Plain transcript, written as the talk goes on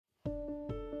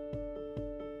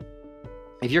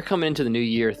If you're coming into the new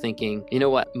year thinking, you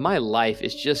know what, my life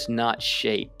is just not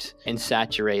shaped and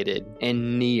saturated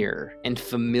and near and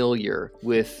familiar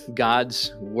with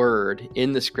God's word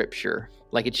in the scripture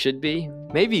like it should be,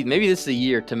 maybe this is a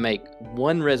year to make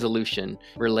one resolution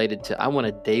related to I want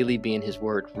to daily be in his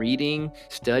word, reading,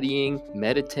 studying,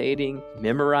 meditating,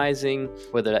 memorizing,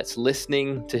 whether that's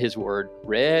listening to his word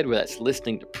read, whether that's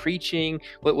listening to preaching,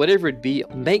 whatever it be.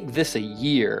 Make this a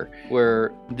year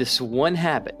where this one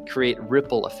habit create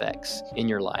ripple effects in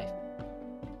your life.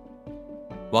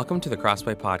 Welcome to the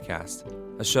Crossway Podcast,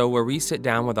 a show where we sit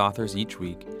down with authors each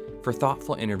week for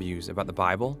thoughtful interviews about the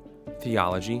Bible,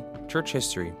 theology, church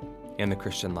history, and the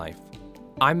Christian life.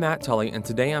 I'm Matt Tully, and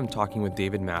today I'm talking with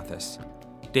David Mathis.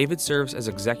 David serves as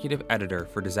executive editor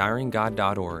for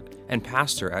DesiringGod.org and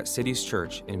pastor at Cities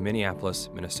Church in Minneapolis,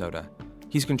 Minnesota.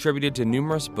 He's contributed to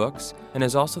numerous books and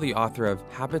is also the author of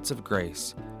Habits of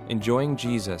Grace, Enjoying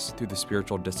Jesus Through the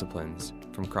Spiritual Disciplines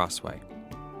from Crossway.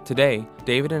 Today,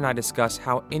 David and I discuss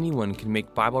how anyone can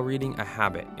make Bible reading a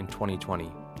habit in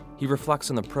 2020. He reflects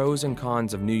on the pros and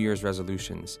cons of New Year's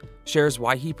resolutions, shares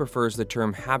why he prefers the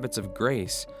term habits of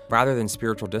grace rather than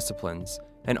spiritual disciplines,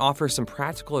 and offers some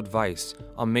practical advice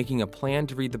on making a plan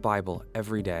to read the Bible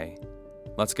every day.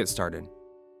 Let's get started.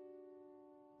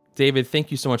 David,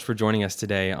 thank you so much for joining us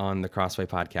today on the Crossway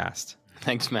Podcast.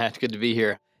 Thanks, Matt. Good to be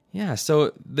here. Yeah,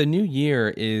 so the new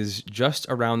year is just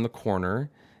around the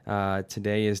corner.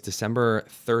 Today is December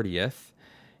 30th.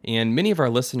 And many of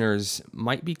our listeners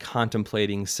might be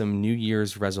contemplating some New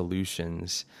Year's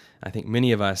resolutions. I think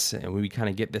many of us, and we kind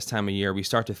of get this time of year, we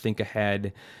start to think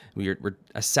ahead. We're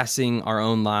assessing our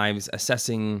own lives,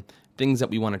 assessing things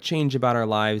that we want to change about our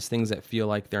lives, things that feel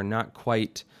like they're not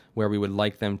quite where we would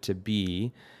like them to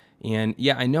be. And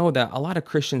yeah, I know that a lot of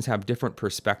Christians have different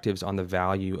perspectives on the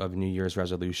value of New Year's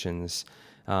resolutions.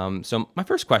 So my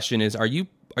first question is, are you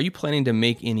planning to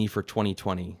make any for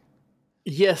 2020?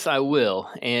 Yes, I will.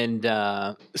 And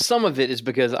some of it is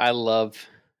because I love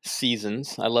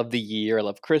seasons. I love the year. I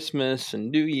love Christmas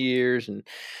and New Year's and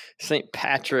St.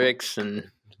 Patrick's and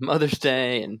Mother's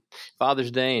Day and Father's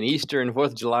Day and Easter and 4th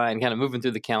of July and kind of moving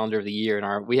through the calendar of the year.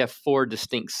 And we have 4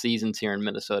 distinct seasons here in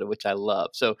Minnesota, which I love.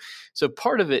 So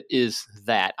part of it is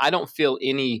that I don't feel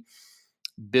any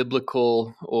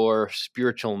biblical or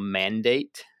spiritual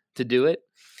mandate to do it.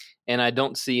 And I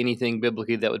don't see anything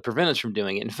biblically that would prevent us from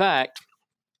doing it. In fact,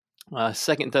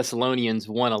 2 Thessalonians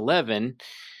 1:11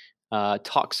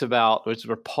 talks about, which is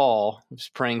where Paul was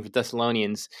praying for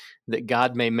Thessalonians, that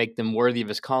God may make them worthy of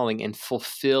his calling and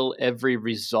fulfill every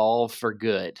resolve for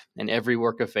good and every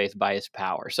work of faith by his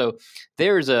power. So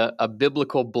there's a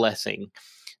biblical blessing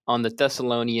on the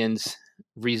Thessalonians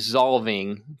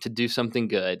resolving to do something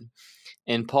good,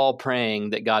 and Paul praying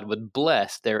that God would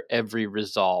bless their every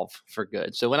resolve for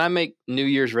good. So when I make New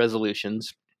Year's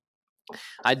resolutions,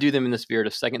 I do them in the spirit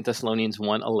of 2 Thessalonians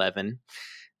 1:11.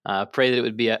 Pray that it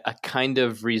would be a kind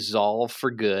of resolve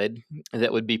for good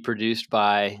that would be produced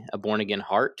by a born-again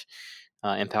heart,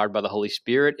 empowered by the Holy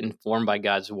Spirit, informed by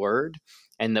God's word,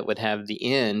 and that would have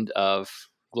the end of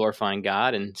glorifying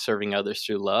God and serving others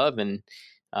through love and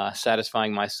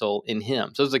satisfying my soul in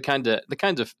Him. So those are the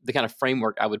kind of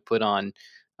framework I would put on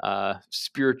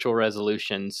spiritual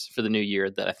resolutions for the new year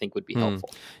that I think would be helpful.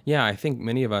 Yeah, I think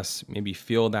many of us maybe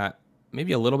feel that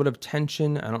maybe a little bit of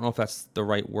tension. I don't know if that's the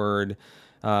right word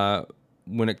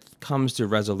when it comes to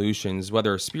resolutions,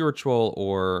 whether spiritual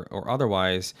or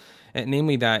otherwise, and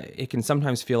namely that it can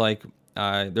sometimes feel like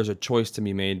there's a choice to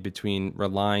be made between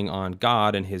relying on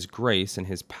God and His grace and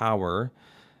His power,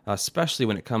 especially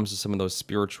when it comes to some of those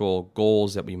spiritual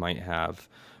goals that we might have,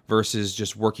 versus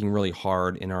just working really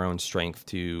hard in our own strength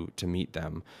to meet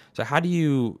them. So how do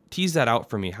you tease that out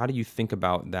for me? How do you think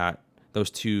about those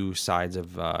two sides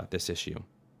of this issue?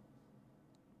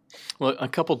 Well, a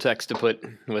couple texts to put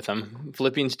with them.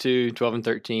 Philippians 2:12 and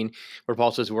 13, where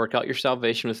Paul says, work out your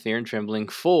salvation with fear and trembling,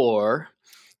 for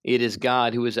it is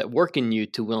God who is at work in you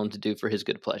to will and to do for his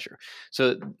good pleasure.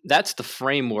 So that's the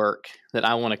framework that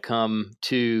I want to come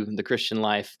to the Christian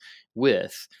life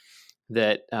with,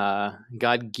 that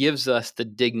God gives us the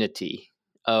dignity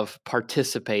of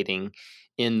participating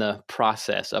in the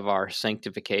process of our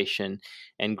sanctification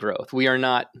and growth. We are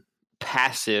not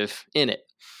passive in it.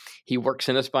 He works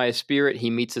in us by his Spirit.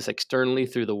 He meets us externally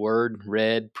through the word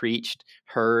read, preached,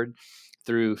 heard,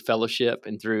 through fellowship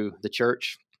and through the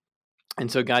church.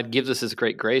 And so God gives us this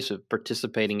great grace of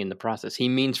participating in the process. He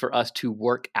means for us to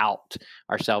work out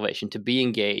our salvation, to be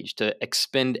engaged, to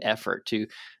expend effort, to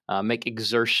make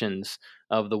exertions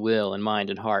of the will and mind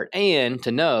and heart, and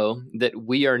to know that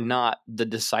we are not the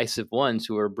decisive ones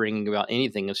who are bringing about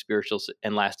anything of spiritual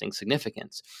and lasting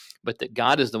significance, but that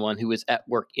God is the one who is at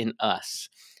work in us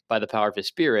by the power of his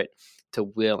Spirit to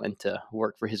will and to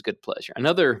work for his good pleasure.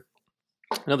 Another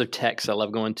text I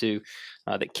love going to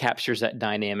that captures that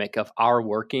dynamic of our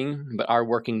working, but our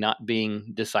working not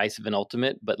being decisive and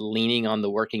ultimate, but leaning on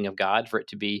the working of God for it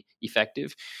to be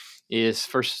effective, is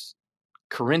First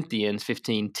Corinthians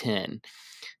 15:10,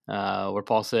 where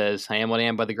Paul says, "I am what I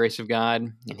am by the grace of God,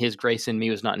 and his grace in me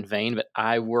was not in vain, but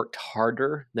I worked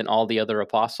harder than all the other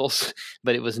apostles,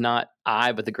 but it was not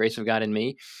I, but the grace of God in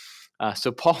me."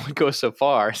 So Paul would go so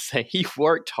far as say he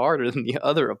worked harder than the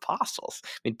other apostles.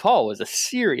 I mean, Paul was a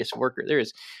serious worker. There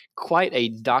is quite a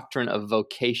doctrine of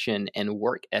vocation and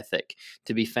work ethic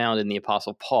to be found in the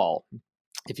apostle Paul,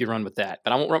 if you run with that.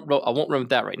 But I won't run with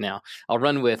that right now. I'll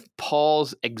run with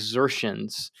Paul's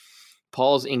exertions,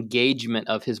 Paul's engagement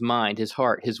of his mind, his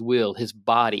heart, his will, his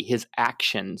body, his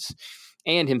actions,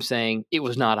 and him saying, "It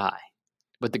was not I,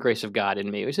 but the grace of God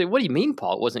in me." We say, "What do you mean,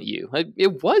 Paul? It wasn't you.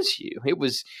 It was you. It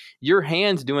was your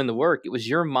hands doing the work. It was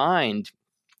your mind.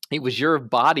 It was your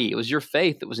body. It was your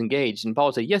faith that was engaged." And Paul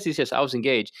would say, yes, I was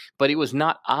engaged, but it was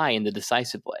not I in the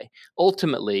decisive way.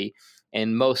 Ultimately,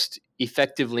 and most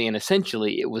effectively and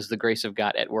essentially, it was the grace of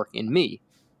God at work in me.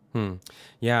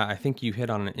 Yeah, I think you hit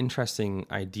on an interesting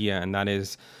idea, and that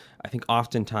is, I think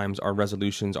oftentimes our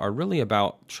resolutions are really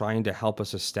about trying to help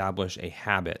us establish a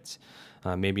habit.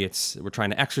 Maybe we're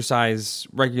trying to exercise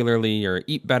regularly, or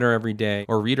eat better every day,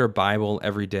 or read our Bible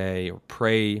every day, or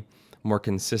pray more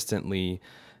consistently.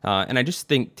 And I just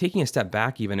think, taking a step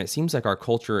back even, it seems like our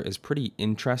culture is pretty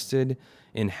interested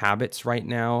in habits right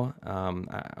now.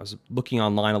 I was looking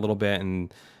online a little bit,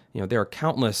 and there are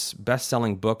countless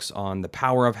best-selling books on the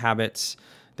power of habits.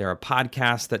 There are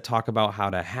podcasts that talk about how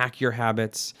to hack your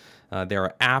habits. There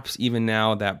are apps even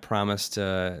now that promise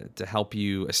to help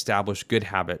you establish good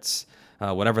habits,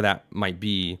 whatever that might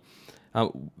be.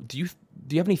 Do you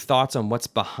have any thoughts on what's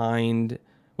behind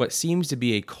what seems to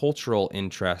be a cultural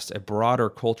interest, a broader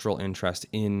cultural interest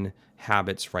in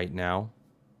habits right now?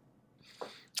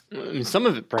 Some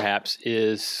of it perhaps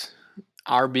is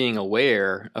our being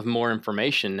aware of more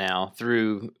information now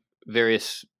through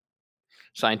various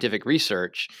scientific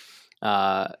research,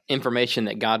 information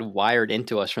that God wired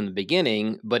into us from the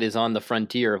beginning, but is on the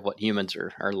frontier of what humans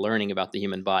are learning about the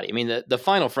human body. I mean, the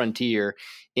final frontier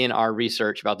in our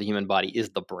research about the human body is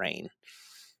the brain.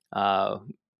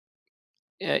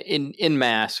 In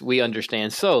mass, we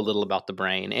understand so little about the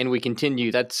brain, and we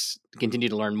continue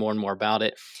to learn more and more about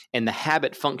it. And the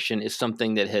habit function is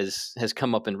something that has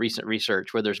come up in recent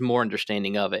research where there's more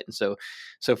understanding of it. And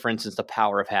so for instance, the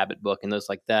Power of Habit book and those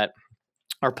like that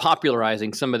are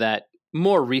popularizing some of that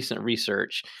more recent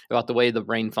research about the way the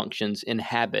brain functions in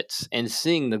habits, and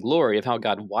seeing the glory of how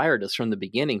God wired us from the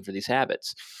beginning for these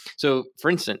habits. So, for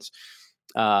instance,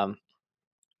 um,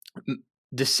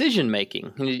 decision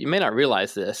making. You may not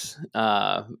realize this,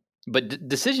 but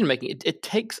decision making, it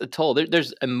takes a toll.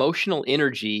 There's emotional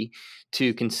energy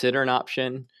to consider an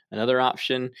option, another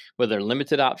option, whether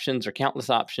limited options or countless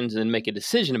options, and then make a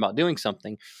decision about doing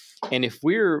something. And if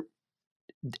we're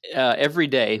every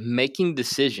day making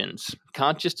decisions,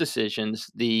 conscious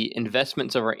decisions, the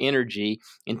investments of our energy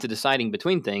into deciding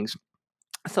between things,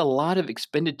 that's a lot of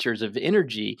expenditures of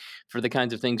energy for the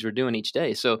kinds of things we're doing each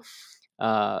day. So,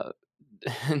 uh,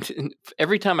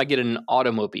 every time I get in an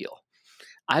automobile,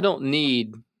 I don't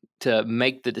need to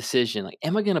make the decision like,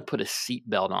 am I going to put a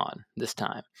seatbelt on this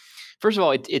time? First of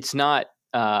all, it's not.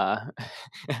 I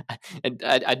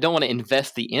don't want to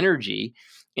invest the energy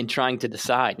in trying to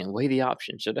decide and weigh the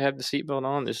options. Should I have the seatbelt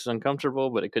on? This is uncomfortable,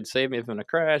 but it could save me if I'm in a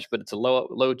crash. But it's a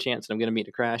low chance that I'm going to meet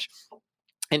a crash.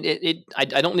 And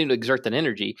I don't need to exert that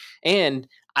energy, and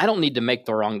I don't need to make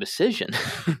the wrong decision.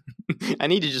 I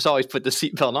need to just always put the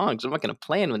seatbelt on, because I'm not going to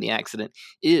plan when the accident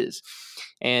is.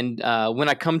 And when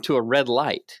I come to a red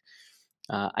light,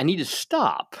 I need to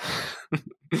stop.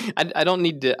 I don't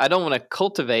need to. I don't want to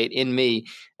cultivate in me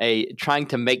a trying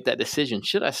to make that decision.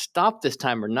 Should I stop this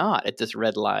time or not at this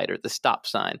red light or the stop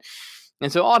sign?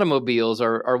 And so automobiles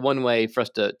are one way for us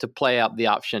to play out the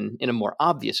option in a more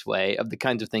obvious way of the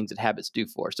kinds of things that habits do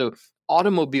for us. So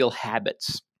automobile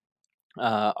habits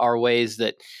are ways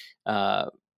that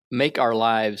make our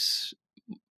lives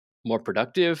more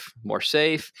productive, more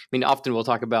safe. I mean, often we'll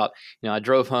talk about, I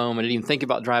drove home. I didn't even think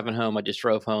about driving home. I just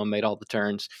drove home, made all the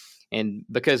turns. And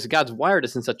because God's wired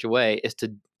us in such a way is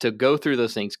to go through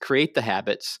those things, create the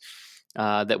habits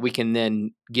that we can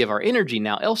then give our energy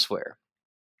now elsewhere.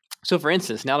 So, for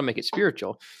instance, now to make it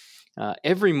spiritual,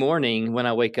 every morning when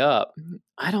I wake up,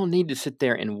 I don't need to sit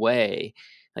there and weigh,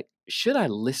 like, should I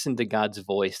listen to God's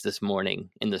voice this morning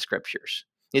in the scriptures?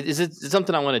 Is it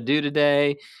something I want to do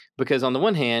today? Because on the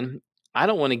one hand, I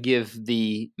don't want to give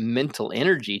the mental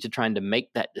energy to trying to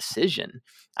make that decision.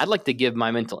 I'd like to give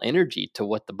my mental energy to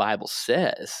what the Bible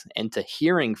says and to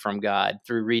hearing from God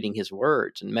through reading his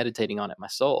words and meditating on it my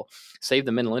soul. Save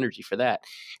the mental energy for that.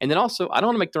 And then also, I don't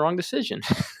want to make the wrong decision.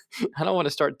 I don't want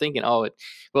to start thinking,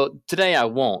 well, today I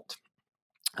won't.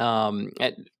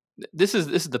 At, this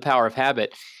is the power of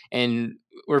habit, and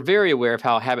we're very aware of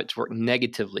how habits work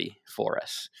negatively for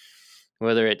us.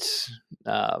 Whether it's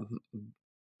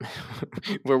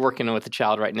we're working with a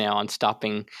child right now on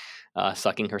stopping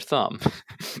sucking her thumb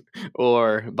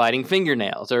or biting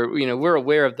fingernails, or we're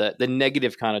aware of the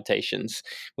negative connotations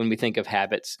when we think of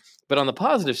habits. But on the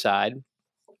positive side,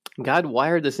 God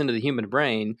wired this into the human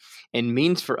brain and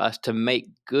means for us to make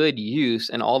good use,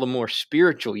 and all the more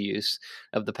spiritual use,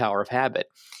 of the power of habit.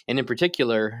 And in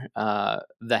particular,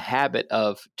 the habit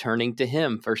of turning to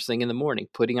him first thing in the morning,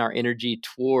 putting our energy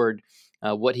toward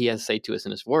what he has to say to us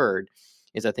in his word,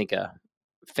 is, I think, a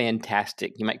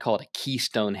fantastic, you might call it a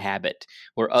keystone habit,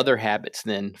 where other habits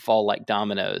then fall like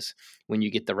dominoes when you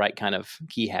get the right kind of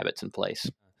key habits in place.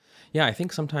 Yeah, I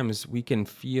think sometimes we can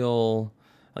feel,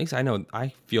 at least I know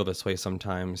I feel this way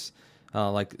sometimes,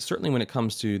 like certainly when it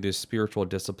comes to the spiritual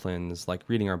disciplines, like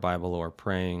reading our Bible or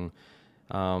praying,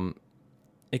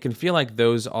 it can feel like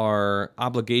those are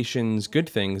obligations, good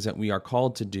things that we are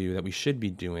called to do, that we should be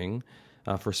doing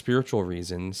for spiritual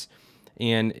reasons.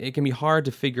 And it can be hard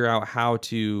to figure out how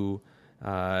to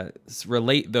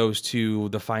relate those to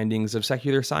the findings of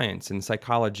secular science and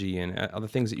psychology and other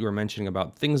things that you were mentioning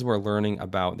about things we're learning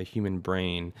about the human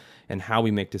brain and how we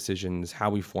make decisions,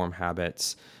 how we form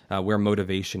habits, where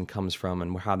motivation comes from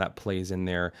and how that plays in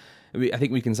there. I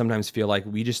think we can sometimes feel like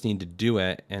we just need to do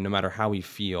it, and no matter how we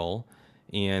feel,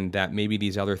 and that maybe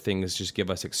these other things just give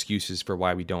us excuses for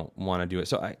why we don't want to do it.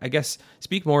 So I guess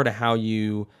speak more to how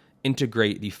you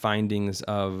integrate the findings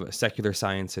of secular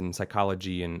science and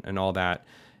psychology and all that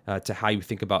to how you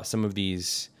think about some of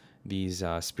these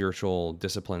spiritual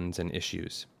disciplines and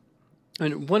issues.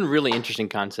 And one really interesting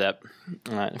concept,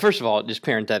 first of all, just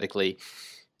parenthetically,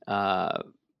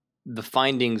 the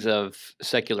findings of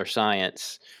secular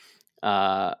science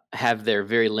have their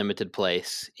very limited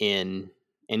place in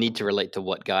and need to relate to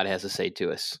what God has to say to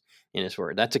us in his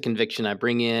word. That's a conviction I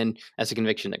bring in. That's a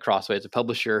conviction that Crossway as a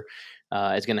publisher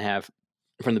is going to have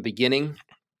from the beginning.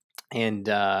 And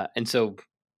so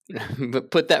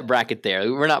but put that bracket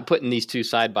there. We're not putting these two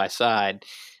side by side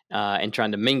and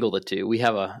trying to mingle the two. We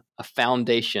have a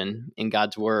foundation in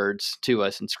God's words to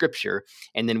us in Scripture,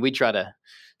 and then we try to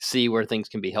see where things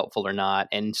can be helpful or not.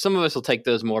 And some of us will take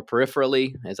those more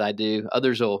peripherally, as I do.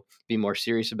 Others will be more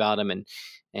serious about them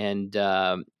and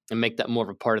make that more of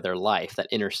a part of their life, that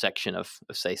intersection of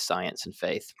say, science and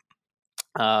faith.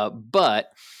 But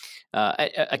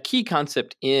a key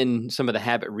concept in some of the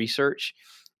habit research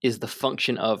is the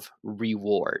function of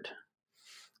reward.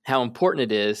 How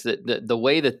important it is that the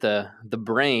way that the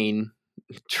brain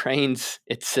trains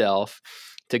itself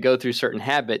to go through certain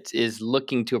habits is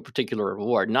looking to a particular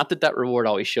reward. Not that reward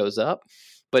always shows up,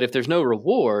 but if there's no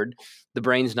reward, the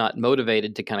brain's not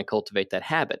motivated to kind of cultivate that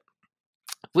habit,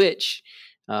 which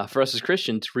for us as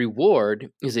Christians, reward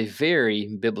is a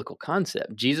very biblical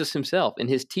concept. Jesus himself in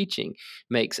his teaching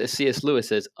makes, as C.S. Lewis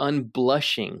says,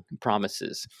 unblushing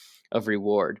promises of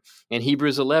reward. And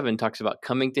Hebrews 11 talks about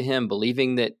coming to him,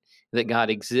 believing that God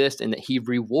exists and that he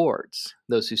rewards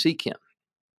those who seek him.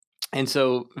 And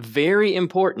so very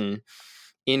important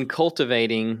in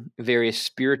cultivating various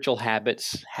spiritual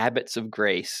habits of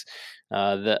grace.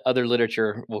 The other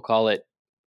literature will call it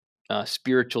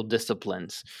spiritual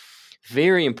disciplines.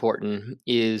 Very important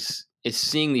is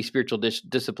seeing these spiritual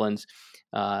disciplines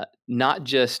not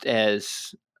just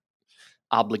as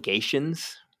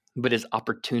obligations, but as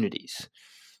opportunities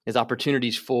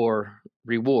for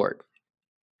reward.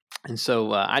 And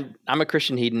so I'm a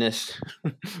Christian hedonist,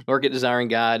 work at Desiring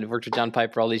God, worked with John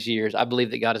Piper all these years. I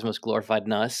believe that God is most glorified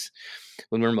in us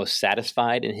when we're most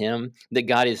satisfied in him, that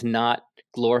God is not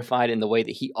glorified in the way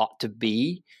that he ought to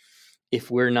be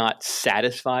if we're not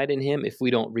satisfied in him, if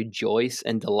we don't rejoice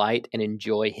and delight and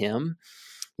enjoy him,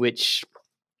 which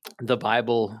the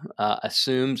Bible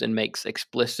assumes and makes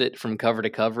explicit from cover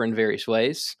to cover in various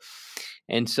ways.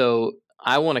 And so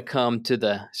I want to come to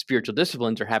the spiritual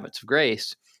disciplines or habits of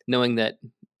grace knowing that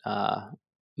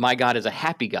my God is a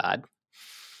happy God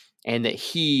and that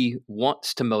he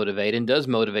wants to motivate and does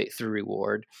motivate through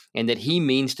reward, and that he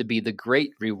means to be the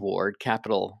great reward,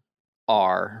 capital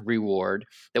our reward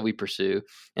that we pursue.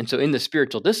 And so in the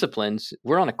spiritual disciplines,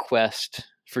 we're on a quest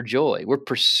for joy. We're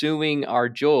pursuing our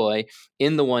joy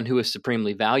in the one who is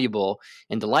supremely valuable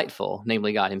and delightful,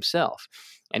 namely God himself.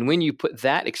 And when you put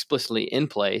that explicitly in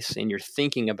place and you're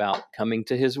thinking about coming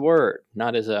to his word,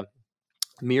 not as a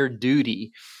mere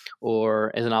duty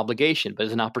or as an obligation, but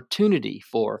as an opportunity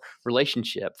for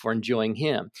relationship, for enjoying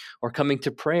him, or coming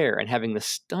to prayer and having the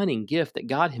stunning gift that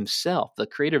God himself, the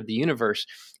creator of the universe,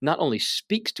 not only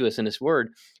speaks to us in his word,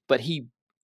 but he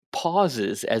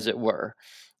pauses, as it were,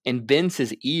 and bends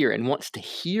his ear and wants to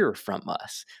hear from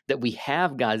us, that we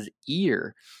have God's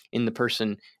ear in the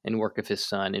person and work of his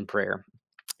son in prayer.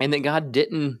 And that God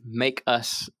didn't make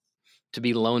us to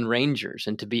be lone rangers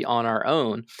and to be on our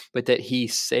own, but that he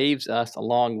saves us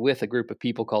along with a group of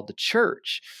people called the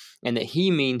church, and that he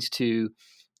means to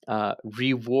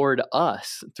reward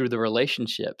us through the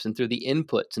relationships and through the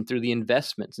inputs and through the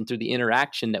investments and through the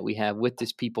interaction that we have with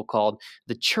this people called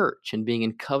the church, and being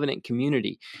in covenant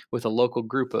community with a local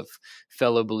group of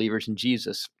fellow believers in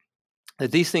Jesus.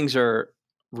 That these things are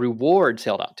rewards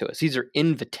held out to us. These are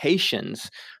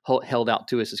invitations held out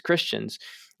to us as Christians.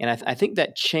 And I think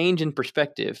that change in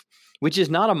perspective, which is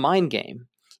not a mind game,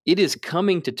 it is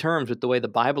coming to terms with the way the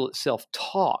Bible itself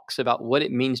talks about what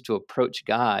it means to approach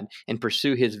God and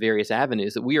pursue his various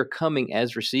avenues, that we are coming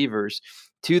as receivers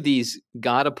to these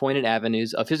God-appointed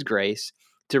avenues of his grace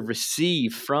to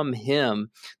receive from him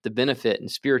the benefit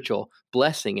and spiritual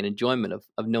blessing and enjoyment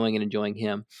of knowing and enjoying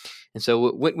him. And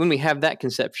so when we have that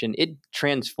conception, it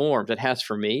transforms, it has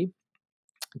for me,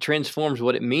 transforms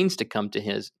what it means to come to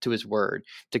his word,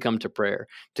 to come to prayer,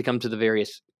 to come to the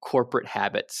various corporate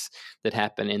habits that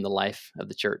happen in the life of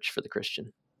the church for the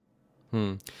Christian.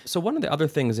 So one of the other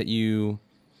things that you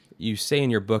say in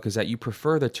your book is that you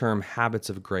prefer the term habits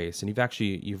of grace, and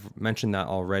you've mentioned that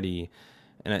already,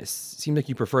 and it seems like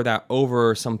you prefer that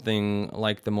over something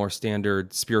like the more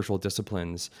standard spiritual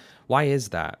disciplines. Why is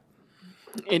that?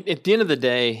 At the end of the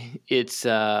day, it's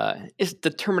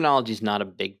the terminology is not a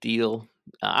big deal.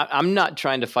 I'm not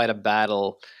trying to fight a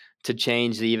battle to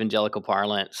change the evangelical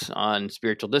parlance on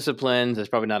spiritual disciplines. It's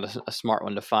probably not a smart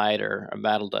one to fight or a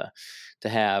battle to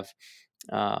have.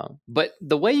 But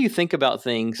the way you think about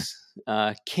things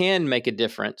can make a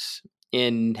difference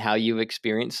in how you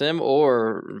experience them,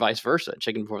 or vice versa,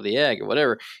 chicken before the egg or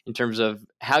whatever, in terms of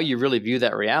how you really view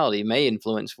that reality may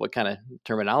influence what kind of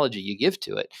terminology you give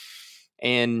to it.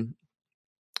 And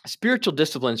spiritual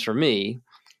disciplines for me,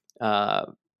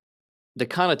 the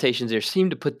connotations there seem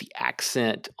to put the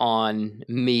accent on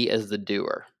me as the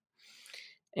doer,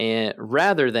 and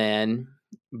rather than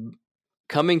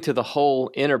coming to the whole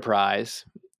enterprise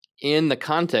in the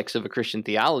context of a Christian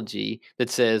theology that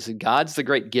says God's the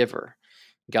great giver,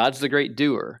 God's the great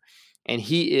doer, and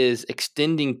he is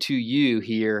extending to you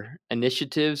here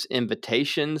initiatives,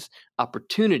 invitations,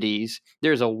 opportunities.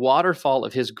 There's a waterfall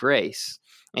of his grace,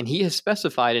 and he has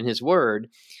specified in his word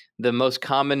the most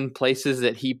common places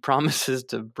that he promises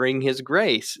to bring his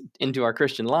grace into our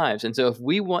Christian lives. And so if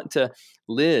we want to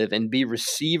live and be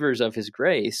receivers of his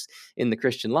grace in the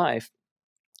Christian life,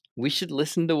 we should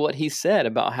listen to what he said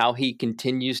about how he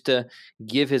continues to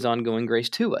give his ongoing grace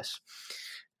to us.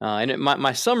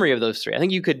 My summary of those three, I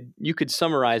think you could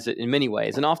summarize it in many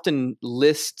ways. And often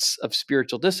lists of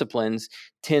spiritual disciplines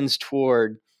tends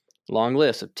toward long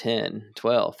lists of 10,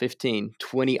 12, 15,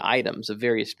 20 items of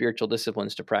various spiritual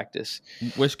disciplines to practice.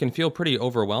 Which can feel pretty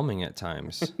overwhelming at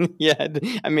times. Yeah,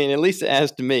 I mean, at least it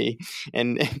has to me,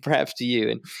 and perhaps to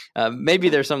you. And maybe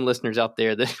there's some listeners out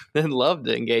there that love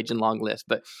to engage in long lists,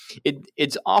 but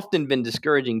it's often been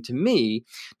discouraging to me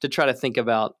to try to think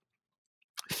about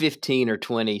 15 or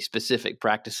 20 specific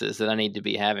practices that I need to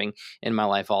be having in my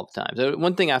life all the time. So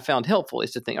one thing I found helpful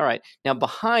is to think, all right, now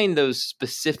behind those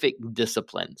specific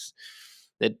disciplines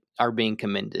that are being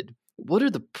commended, what are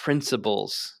the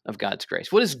principles of God's grace?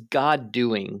 What is God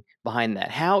doing behind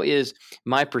that? How is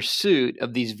my pursuit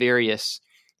of these various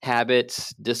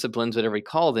habits, disciplines, whatever we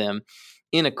call them,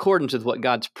 in accordance with what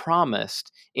God's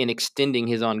promised in extending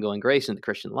his ongoing grace in the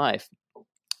Christian life?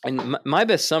 And my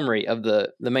best summary of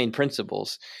the main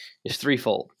principles is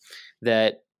threefold.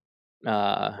 That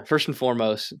first and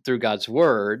foremost, through God's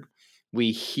word,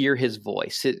 we hear his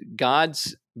voice.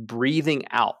 God's breathing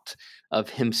out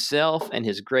of himself and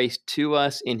his grace to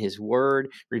us in his word,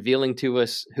 revealing to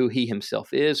us who he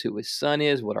himself is, who his son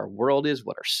is, what our world is,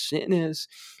 what our sin is,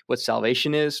 what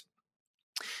salvation is.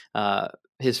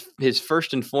 His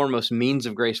first and foremost means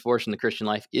of grace for us in the Christian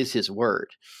life is his word,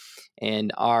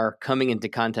 and our coming into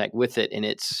contact with it in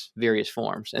its various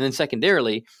forms. And then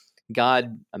secondarily,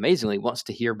 God amazingly wants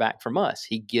to hear back from us.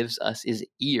 He gives us his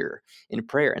ear in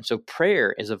prayer. And so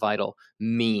prayer is a vital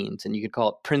means, and you could call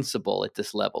it principle at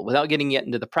this level, without getting yet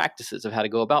into the practices of how to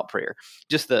go about prayer.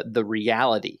 Just the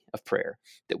reality of prayer,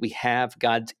 that we have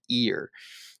God's ear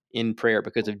in prayer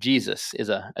because of Jesus, is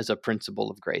a principle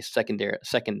of grace. Second,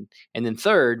 and then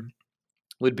third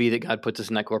would be that God puts us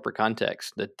in that corporate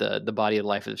context, that the body of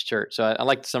life of this church. So I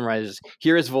like to summarize as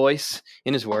hear his voice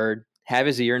in his word, have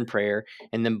his ear in prayer,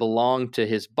 and then belong to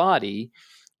his body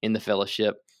in the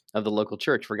fellowship of the local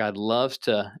church, where God loves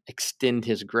to extend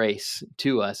his grace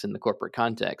to us in the corporate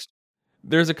context.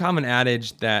 There's a common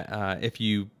adage that if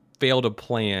you fail to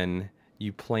plan,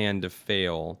 you plan to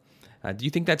fail. Do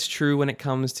you think that's true when it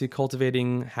comes to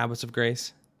cultivating habits of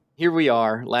grace? Here we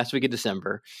are, last week of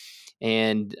December,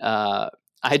 and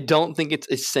I don't think it's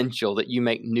essential that you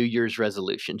make New Year's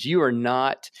resolutions. You are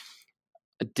not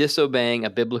disobeying a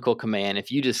biblical command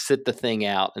if you just sit the thing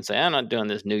out and say, I'm not doing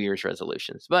this New Year's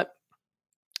resolutions. But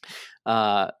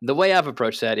the way I've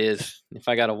approached that is, if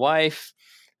I got a wife,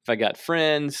 if I got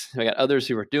friends, if I got others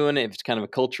who are doing it, if it's kind of a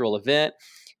cultural event,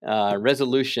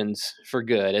 resolutions for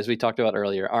good, as we talked about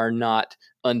earlier, are not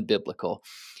unbiblical.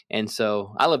 And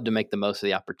so I love to make the most of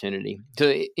the opportunity.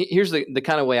 So here's the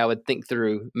kind of way I would think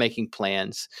through making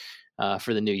plans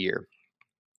for the new year.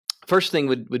 First thing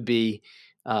would be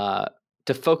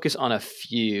to focus on a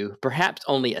few, perhaps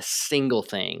only a single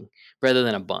thing rather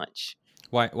than a bunch.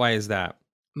 Why is that?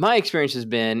 My experience has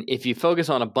been, if you focus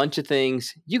on a bunch of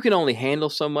things, you can only handle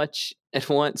so much at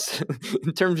once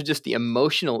in terms of just the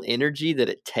emotional energy that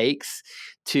it takes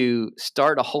to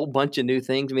start a whole bunch of new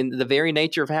things. I mean, the very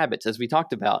nature of habits, as we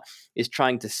talked about, is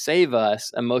trying to save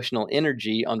us emotional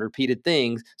energy on repeated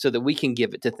things so that we can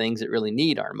give it to things that really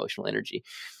need our emotional energy.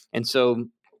 And so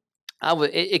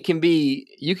it can be,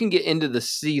 you can get into the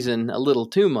season a little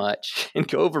too much and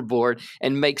go overboard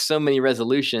and make so many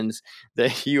resolutions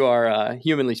that you are,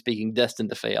 humanly speaking, destined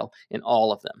to fail in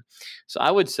all of them. So I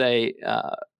would say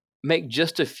make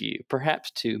just a few,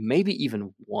 perhaps two, maybe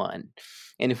even one.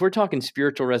 And if we're talking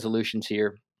spiritual resolutions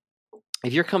here,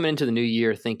 if you're coming into the new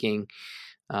year thinking,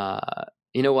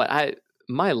 you know what,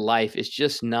 my life is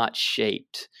just not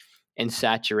shaped and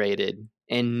saturated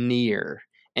and near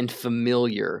and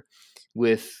familiar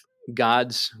with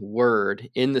God's word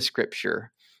in the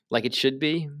scripture like it should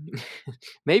be,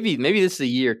 maybe this is a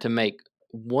year to make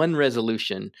one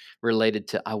resolution related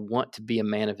to, I want to be a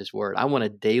man of his word. I want to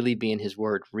daily be in his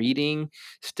word, reading,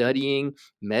 studying,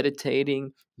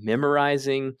 meditating,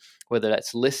 memorizing, whether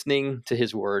that's listening to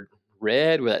his word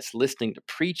read, whether that's listening to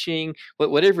preaching,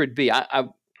 whatever it be. I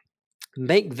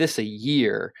make this a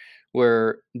year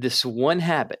where this one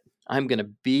habit, I'm going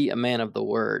to be a man of the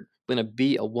word, I'm going to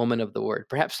be a woman of the word.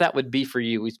 Perhaps that would be for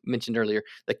you, we mentioned earlier,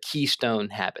 the keystone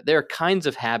habit. There are kinds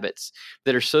of habits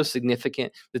that are so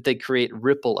significant that they create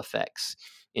ripple effects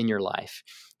in your life.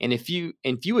 And if you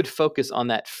would focus on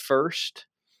that first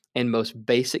and most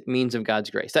basic means of God's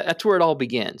grace, that's where it all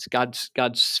begins. God's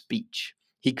speech.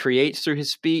 He creates through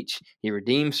his speech. He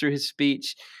redeems through his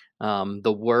speech.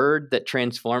 The word that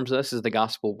transforms us is the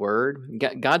gospel word.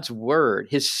 God's word,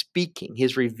 his speaking,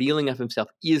 his revealing of himself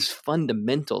is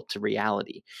fundamental to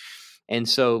reality. And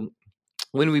so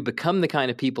when we become the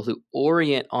kind of people who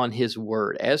orient on his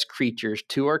word as creatures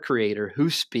to our creator who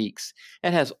speaks,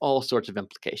 it has all sorts of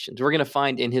implications. We're going to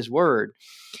find in his word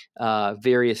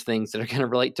various things that are going to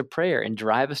relate to prayer and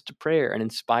drive us to prayer and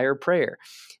inspire prayer.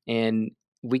 And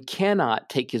we cannot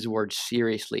take his word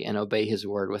seriously and obey his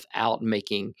word without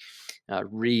making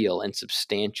real and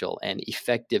substantial and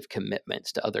effective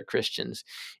commitments to other Christians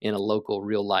in a local,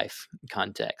 real life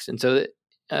context. And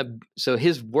so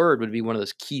his word would be one of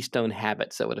those keystone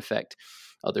habits that would affect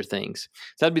other things.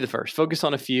 So that'd be the first. Focus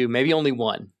on a few, maybe only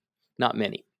one, not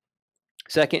many.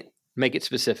 Second, make it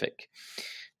specific.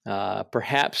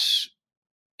 Perhaps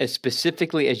as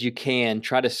specifically as you can,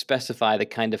 try to specify the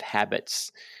kind of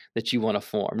habits that you want to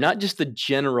form, not just the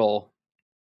general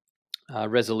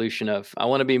resolution of, I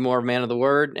want to be more a man of the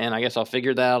word, and I guess I'll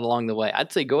figure that out along the way.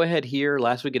 I'd say go ahead here,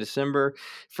 last week of December,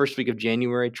 first week of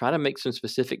January, try to make some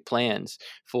specific plans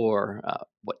for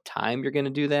what time you're going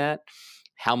to do that,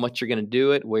 how much you're going to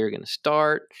do it, where you're going to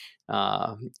start,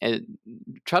 and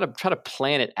try to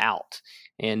plan it out.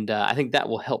 And I think that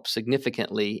will help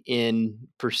significantly in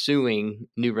pursuing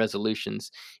new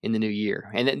resolutions in the new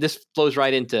year. And this flows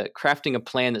right into crafting a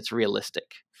plan that's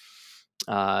realistic.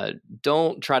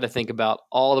 Don't try to think about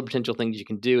all the potential things you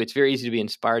can do. It's very easy to be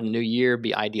inspired in the new year,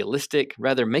 be idealistic.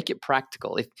 Rather, make it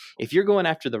practical. If you're going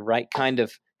after the right kind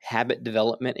of habit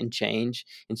development and change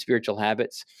in spiritual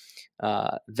habits,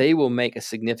 they will make a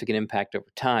significant impact over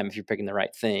time if you're picking the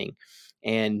right thing.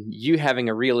 and you having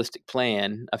a realistic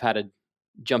plan of how to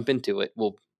jump into it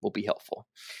will be helpful.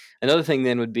 Another thing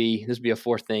then would be, this would be a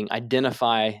fourth thing,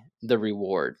 identify the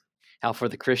reward. How for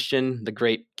the Christian, the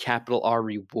great capital R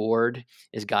reward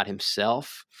is God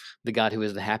himself, the God who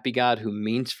is the happy God, who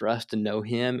means for us to know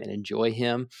him and enjoy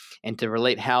him, and to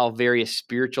relate how various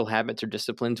spiritual habits or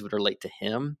disciplines would relate to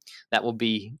him. That will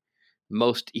be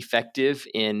most effective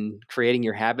in creating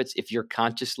your habits if you're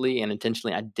consciously and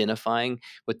intentionally identifying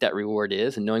what that reward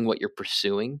is and knowing what you're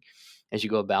pursuing as you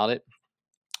go about it.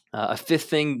 A fifth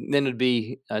thing then would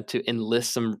be to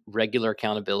enlist some regular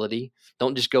accountability.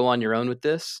 Don't just go on your own with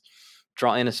this.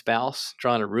 Draw in a spouse,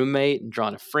 draw in a roommate, draw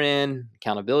in a friend,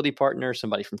 accountability partner,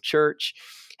 somebody from church.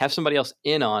 Have somebody else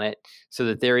in on it so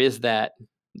that there is that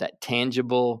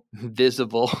tangible,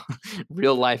 visible,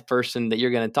 real life person that you're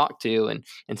going to talk to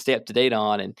and stay up to date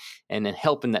on and then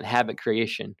help in that habit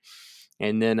creation.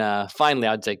 And then finally,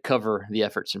 I'd say cover the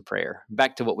efforts in prayer.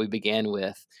 Back to what we began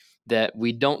with, that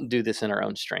we don't do this in our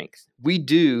own strength. We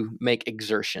do make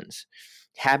exertions.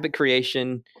 Habit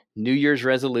creation, New Year's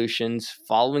resolutions,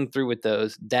 following through with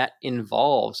those, that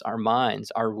involves our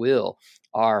minds, our will,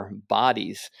 our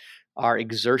bodies, our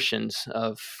exertions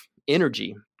of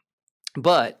energy.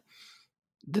 But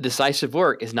the decisive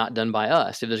work is not done by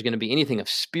us. If there's going to be anything of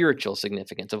spiritual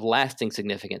significance, of lasting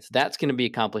significance, that's going to be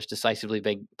accomplished decisively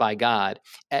by God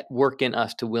at work in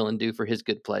us to will and do for his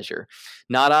good pleasure.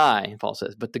 Not I, Paul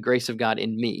says, but the grace of God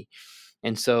in me.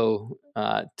 And so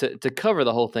to cover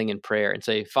the whole thing in prayer and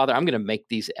say, Father, I'm going to make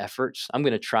these efforts. I'm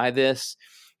going to try this.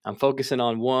 I'm focusing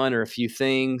on one or a few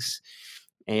things,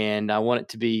 and I want it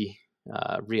to be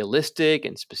realistic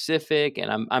and specific,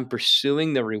 and I'm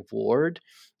pursuing the reward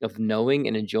of knowing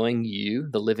and enjoying you,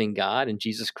 the living God, and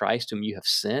Jesus Christ, whom you have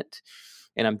sent.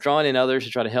 And I'm drawing in others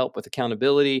to try to help with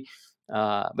accountability.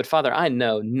 But Father, I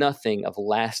know nothing of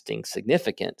lasting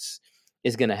significance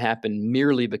is going to happen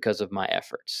merely because of my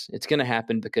efforts. It's going to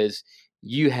happen because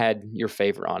you had your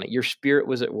favor on it. Your Spirit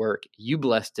was at work. You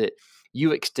blessed it.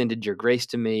 You extended your grace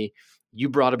to me. You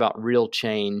brought about real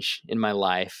change in my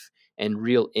life and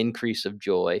real increase of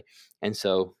joy. And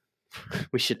so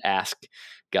we should ask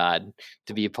God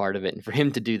to be a part of it and for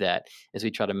him to do that as we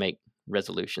try to make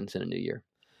resolutions in a new year.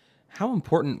 How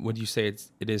important would you say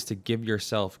it is to give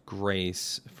yourself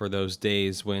grace for those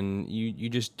days when you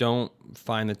just don't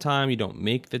find the time, you don't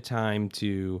make the time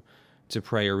to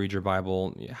pray or read your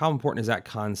Bible? How important is that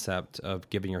concept of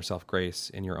giving yourself grace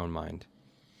in your own mind?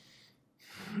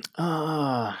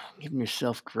 Giving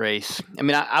yourself grace. I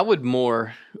mean, I would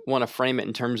more want to frame it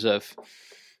in terms of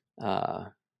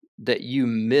that you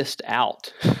missed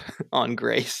out on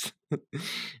grace.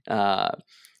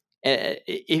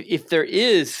 If there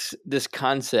is this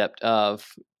concept of,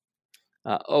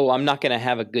 I'm not going to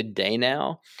have a good day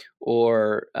now,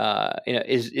 or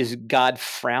is God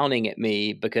frowning at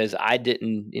me because I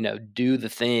didn't do the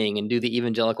thing and do the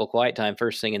evangelical quiet time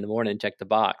first thing in the morning and check the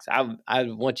box? I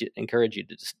want to encourage you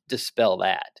to dispel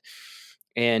that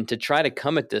and to try to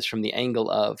come at this from the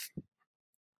angle of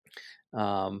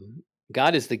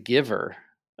God is the giver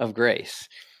of grace,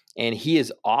 and he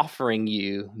is offering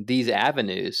you these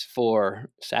avenues for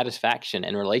satisfaction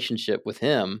and relationship with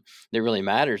him that really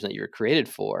matters and that you were created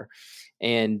for.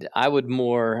 And I would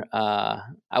more,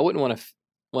 I wouldn't want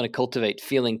to cultivate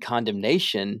feeling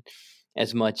condemnation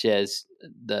as much as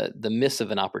the miss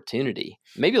of an opportunity.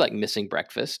 Maybe like missing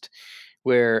breakfast,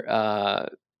 where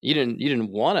you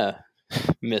didn't want to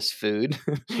miss food,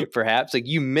 perhaps like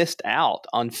you missed out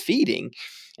on feeding,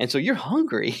 and so you're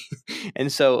hungry. And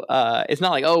so it's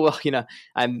not like, oh well,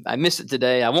 I missed it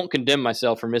today, I won't condemn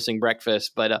myself for missing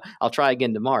breakfast, but I'll try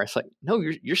again tomorrow. It's like, no,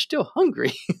 you're still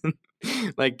hungry.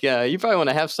 Like you probably want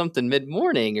to have something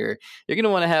mid-morning, or you're going to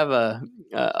want to have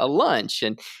a lunch,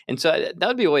 and so that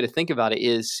would be a way to think about it,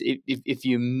 is if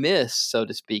you miss, so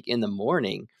to speak, in the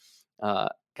morning,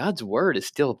 God's word is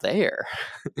still there.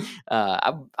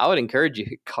 I would encourage you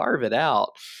to carve it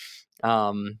out.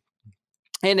 And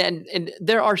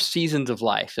there are seasons of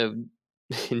life. So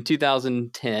in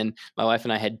 2010, my wife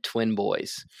and I had twin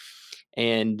boys,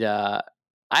 and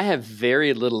I have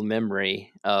very little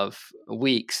memory of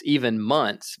weeks, even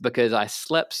months, because I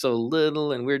slept so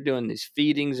little, and we're doing these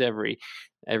feedings every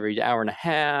hour and a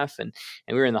half, and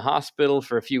we were in the hospital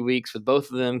for a few weeks with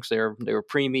both of them because they were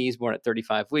preemies, born at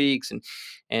 35 weeks,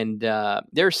 and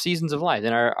there are seasons of life.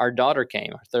 Then our daughter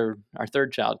came, our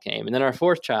third child came, and then our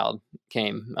fourth child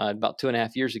came about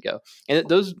 2.5 years ago, and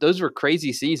those were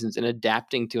crazy seasons in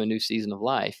adapting to a new season of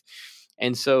life.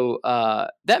 And so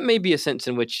that may be a sense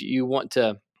in which you want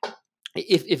to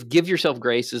if give yourself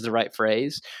grace is the right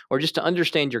phrase, or just to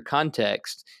understand your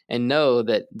context and know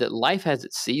that life has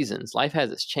its seasons, life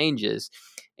has its changes,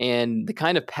 and the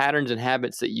kind of patterns and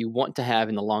habits that you want to have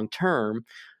in the long term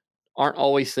aren't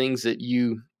always things that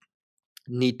you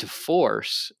need to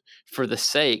force for the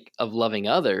sake of loving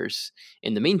others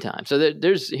in the meantime. So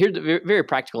here's a very, very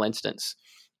practical instance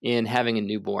in having a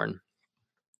newborn.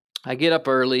 I get up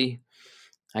early.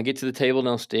 I get to the table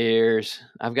downstairs.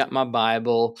 I've got my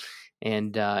Bible,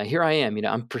 and here I am.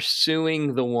 I'm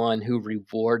pursuing the one who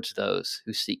rewards those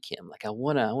who seek Him. Like I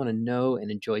wanna know and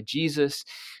enjoy Jesus.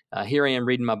 Here I am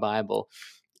reading my Bible,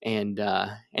 and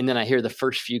then I hear the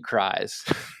first few cries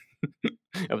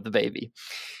of the baby.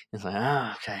 It's like,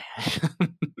 oh, okay.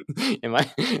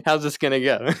 How's this gonna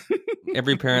go?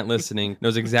 Every parent listening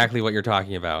knows exactly what you're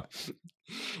talking about.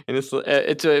 And it's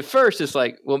at first it's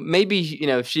like, well, maybe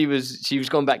she was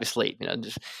going back to sleep,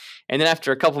 just, and then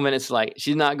after a couple minutes, like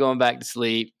she's not going back to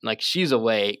sleep, like she's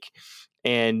awake,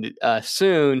 and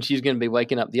soon she's going to be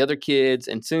waking up the other kids,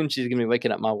 and soon she's going to be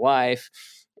waking up my wife,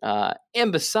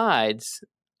 and besides,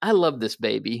 I love this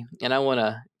baby, and I want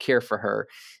to care for her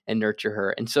and nurture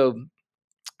her, and so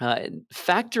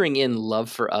factoring in love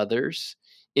for others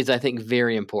is, I think,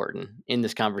 very important in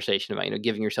this conversation about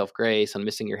giving yourself grace on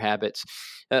missing your habits,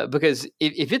 because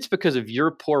if it's because of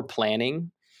your poor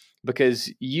planning,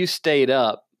 because you stayed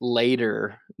up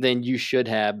later than you should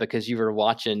have because you were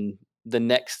watching the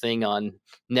next thing on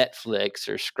Netflix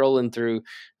or scrolling through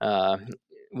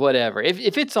whatever.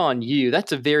 If it's on you,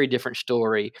 that's a very different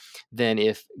story than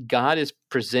if God is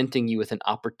presenting you with an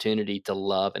opportunity to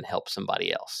love and help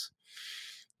somebody else.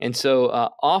 And so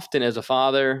often as a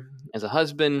father, as a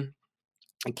husband,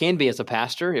 it can be as a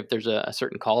pastor, if there's a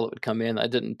certain call that would come in.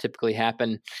 That didn't typically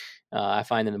happen, I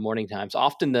find, in the morning times.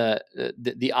 Often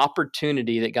the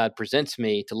opportunity that God presents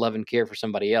me to love and care for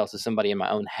somebody else is somebody in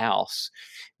my own house,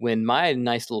 when my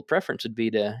nice little preference would be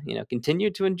to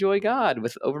continue to enjoy God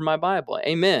with over my Bible.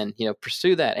 Amen.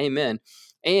 Pursue that. Amen.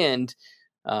 And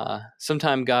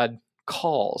sometime God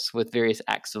calls with various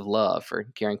acts of love for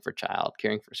caring for a child,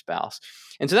 caring for a spouse.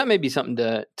 And so that may be something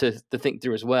to think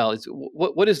through as well, is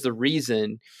what is the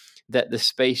reason that the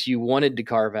space you wanted to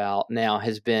carve out now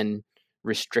has been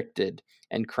restricted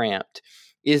and cramped?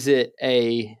 Is it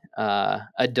a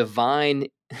divine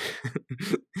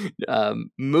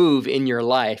move in your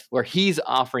life where He's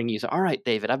offering you, so, all right,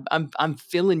 David, I'm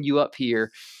filling you up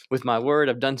here with my word.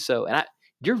 I've done so, and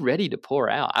you're ready to pour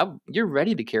out. You're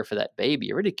ready to care for that baby.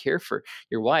 You're ready to care for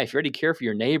your wife. You're ready to care for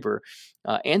your neighbor.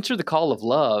 Answer the call of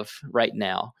love right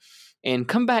now, and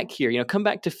come back here. Come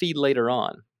back to feed later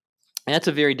on. And that's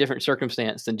a very different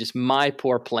circumstance than just my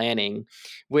poor planning,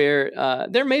 where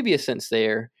there may be a sense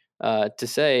there to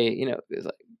say,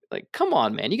 like, come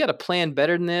on, man, you got to plan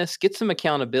better than this. Get some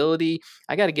accountability.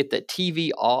 I got to get that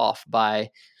TV off by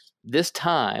this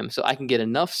time so I can get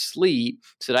enough sleep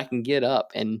so that I can get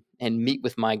up and meet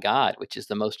with my God, which is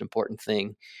the most important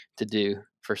thing to do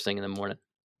first thing in the morning.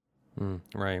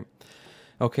 Right.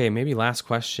 Okay, maybe last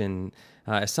question.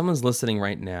 If someone's listening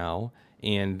right now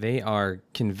and they are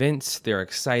convinced, they're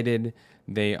excited,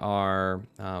 they are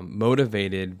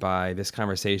motivated by this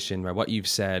conversation, by what you've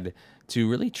said, to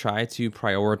really try to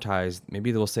prioritize,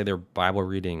 maybe they'll say their Bible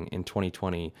reading in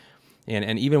 2020,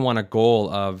 and even want a goal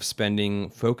of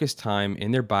spending focused time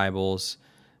in their Bibles,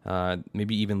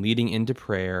 maybe even leading into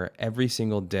prayer every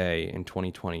single day in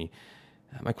 2020.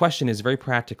 My question is, very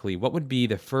practically, what would be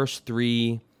the first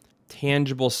 3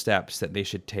 tangible steps that they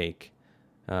should take,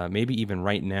 maybe even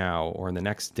right now or in the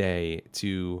next day,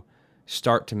 to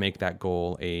start to make that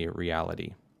goal a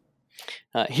reality?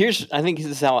 I think this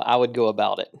is how I would go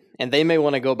about it, and they may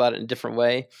want to go about it in a different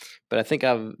way, but I think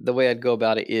the way I'd go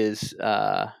about it is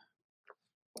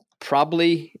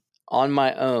probably on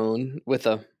my own with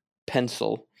a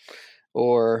pencil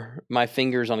or my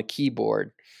fingers on a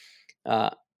keyboard.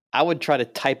 I would try to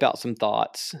type out some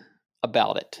thoughts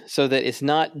about it so that it's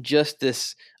not just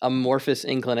this amorphous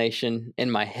inclination in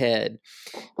my head,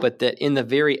 but that in the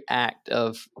very act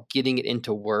of getting it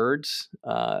into words,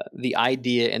 the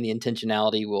idea and the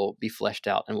intentionality will be fleshed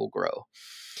out and will grow.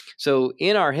 So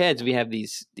in our heads, we have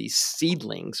these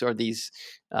seedlings or these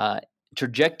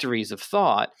trajectories of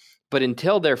thought, but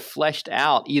until they're fleshed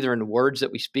out, either in words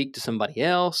that we speak to somebody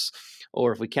else,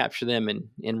 or if we capture them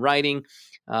in writing,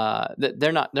 that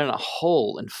they're not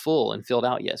whole and full and filled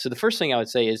out yet. So the first thing I would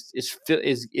say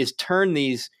is turn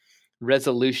these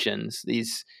resolutions,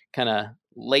 these kind of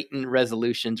latent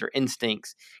resolutions or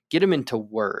instincts, get them into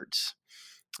words,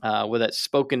 whether that's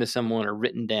spoken to someone or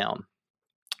written down.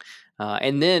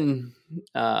 And then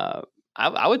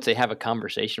I would say have a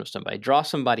conversation with somebody, draw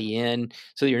somebody in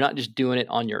so you're not just doing it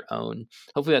on your own.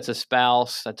 Hopefully that's a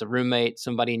spouse, that's a roommate,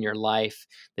 somebody in your life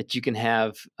that you can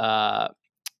have by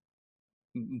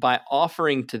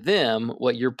offering to them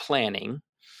what you're planning.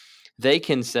 They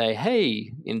can say,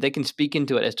 hey, and they can speak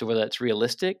into it as to whether it's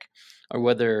realistic or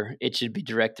whether it should be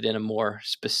directed in a more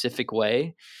specific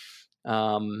way.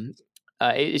 Um,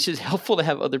 it's just helpful to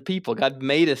have other people. God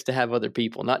made us to have other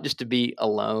people, not just to be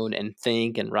alone and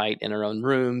think and write in our own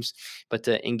rooms, but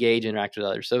to engage, interact with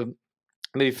others. So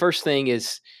maybe first thing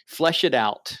is flesh it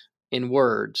out in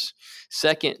words.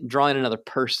 Second, draw in another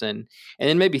person. And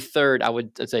then maybe third,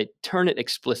 I'd say turn it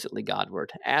explicitly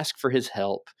Godward. Ask for his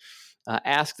help.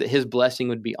 Ask that his blessing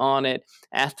would be on it.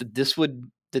 Ask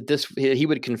that he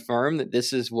would confirm that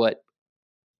this is what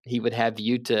he would have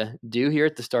you to do here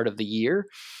at the start of the year.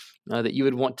 That you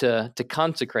would want to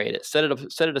consecrate it, set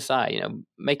it aside,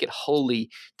 make it holy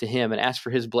to him, and ask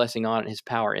for his blessing on it, his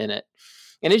power in it.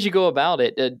 And as you go about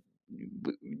it,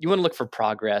 you want to look for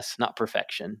progress, not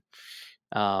perfection.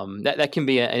 That can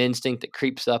be an instinct that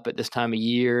creeps up at this time of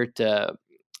year.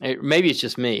 Maybe it's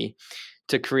just me,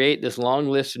 to create this long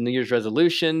list of New Year's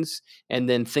resolutions and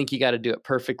then think you got to do it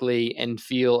perfectly and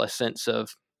feel a sense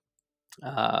of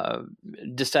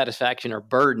dissatisfaction or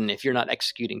burden if you're not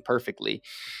executing perfectly.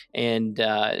 And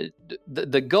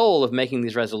the goal of making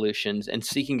these resolutions and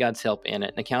seeking God's help in it,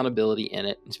 and accountability in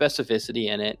it, and specificity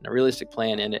in it, and a realistic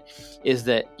plan in it, is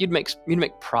that you'd make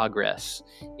progress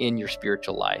in your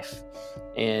spiritual life,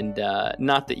 and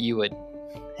not that you would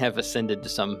have ascended to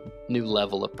some new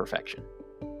level of perfection.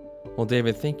 Well,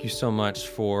 David, thank you so much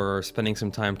for spending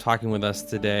some time talking with us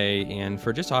today and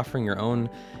for just offering your own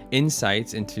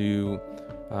insights into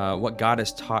what God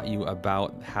has taught you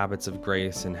about habits of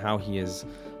grace and how he has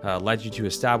led you to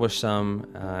establish some.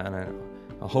 And I'm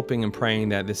hoping and praying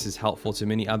that this is helpful to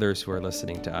many others who are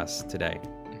listening to us today.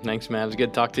 Thanks, man. It was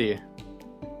good to talk to you.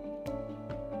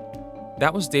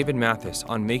 That was David Mathis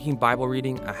on making Bible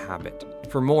reading a habit.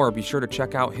 For more, be sure to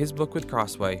check out his book with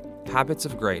Crossway, Habits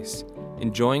of Grace,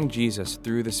 Enjoying Jesus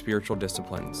Through the Spiritual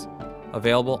Disciplines,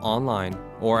 available online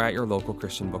or at your local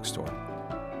Christian bookstore.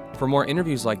 For more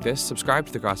interviews like this, subscribe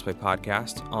to the Crossway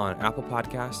Podcast on Apple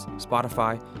Podcasts,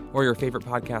 Spotify, or your favorite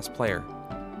podcast player.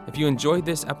 If you enjoyed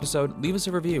this episode, leave us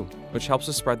a review, which helps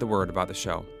us spread the word about the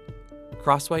show.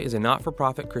 Crossway is a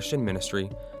not-for-profit Christian ministry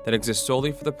that exists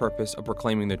solely for the purpose of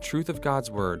proclaiming the truth of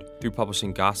God's word through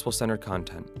publishing gospel-centered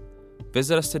content.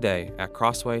 Visit us today at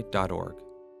crossway.org.